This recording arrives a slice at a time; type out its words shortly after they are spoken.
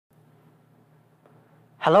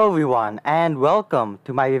Hello everyone and welcome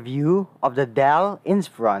to my review of the Dell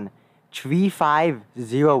Inspiron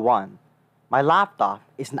 3501. My laptop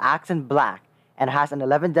is an accent black and has an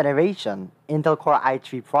 11th generation Intel Core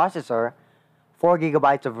i3 processor, 4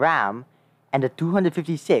 GB of RAM, and a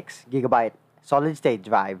 256 GB solid state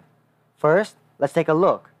drive. First, let's take a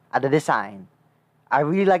look at the design. I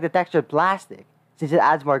really like the textured plastic since it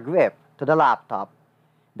adds more grip to the laptop.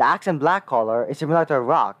 The accent black color is similar to a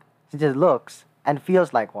rock since it looks and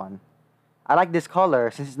feels like one. I like this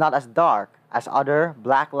color since it's not as dark as other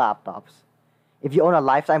black laptops. If you own a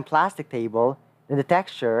lifetime plastic table, then the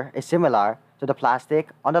texture is similar to the plastic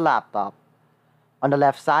on the laptop. On the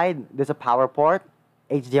left side, there's a power port,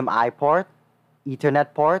 HDMI port,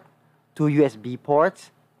 Ethernet port, two USB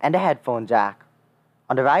ports, and a headphone jack.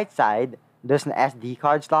 On the right side, there's an SD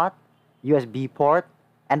card slot, USB port,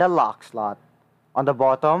 and a lock slot. On the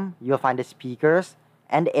bottom, you'll find the speakers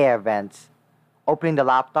and air vents. Opening the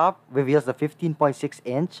laptop reveals the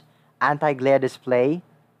 15.6-inch anti-glare display,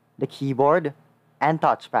 the keyboard, and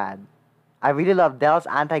touchpad. I really love Dell's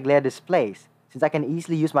anti-glare displays since I can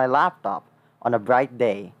easily use my laptop on a bright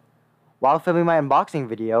day. While filming my unboxing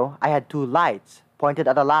video, I had two lights pointed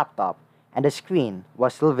at the laptop and the screen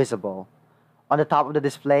was still visible. On the top of the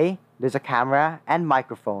display, there's a camera and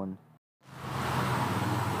microphone.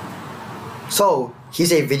 So,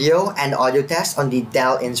 here's a video and audio test on the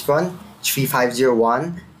Dell Inspiron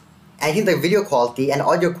 3501. I think the video quality and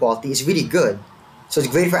audio quality is really good. So it's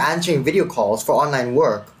great for answering video calls for online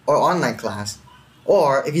work or online class,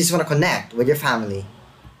 or if you just want to connect with your family.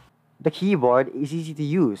 The keyboard is easy to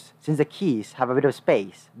use since the keys have a bit of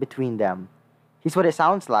space between them. Here's what it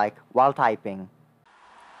sounds like while typing.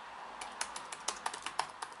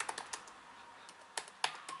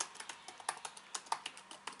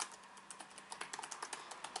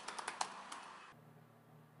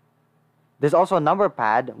 There's also a number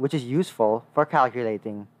pad which is useful for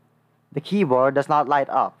calculating. The keyboard does not light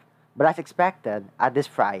up, but as expected at this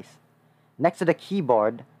price. Next to the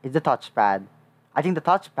keyboard is the touchpad. I think the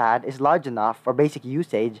touchpad is large enough for basic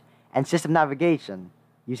usage and system navigation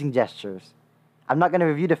using gestures. I'm not going to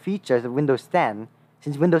review the features of Windows 10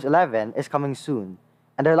 since Windows 11 is coming soon,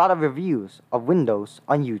 and there are a lot of reviews of Windows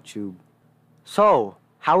on YouTube. So,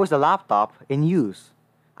 how is the laptop in use?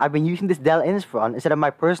 I've been using this Dell Inspiron instead of my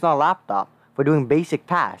personal laptop for doing basic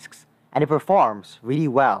tasks, and it performs really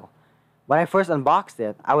well. When I first unboxed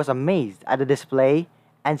it, I was amazed at the display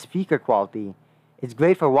and speaker quality. It's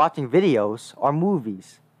great for watching videos or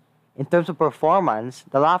movies. In terms of performance,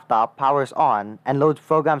 the laptop powers on and loads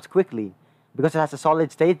programs quickly because it has a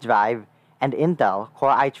solid-state drive and Intel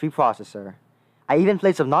Core i3 processor. I even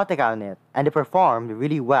played Subnautica on it, and it performed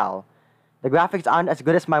really well. The graphics aren't as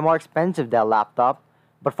good as my more expensive Dell laptop,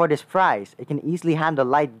 but for this price, it can easily handle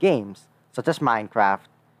light games, such as Minecraft.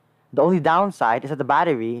 The only downside is that the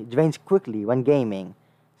battery drains quickly when gaming,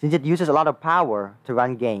 since it uses a lot of power to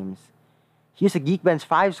run games. Here's a Geekbench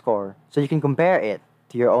 5 score, so you can compare it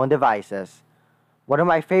to your own devices. One of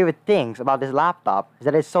my favorite things about this laptop is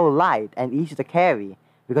that it's so light and easy to carry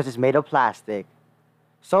because it's made of plastic.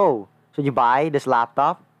 So, should you buy this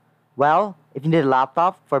laptop? Well, if you need a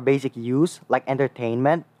laptop for basic use like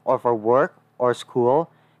entertainment or for work or school,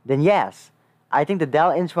 then yes, I think the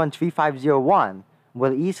Dell Inspiron 3501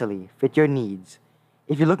 will easily fit your needs.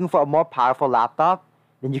 If you're looking for a more powerful laptop,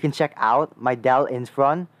 then you can check out my Dell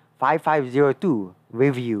Inspiron 5502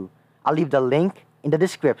 review. I'll leave the link in the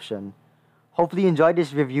description. Hopefully you enjoyed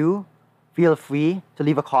this review. Feel free to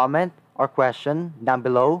leave a comment or question down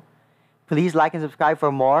below. Please like and subscribe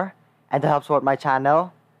for more and to help support my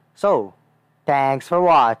channel. So, thanks for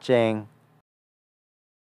watching.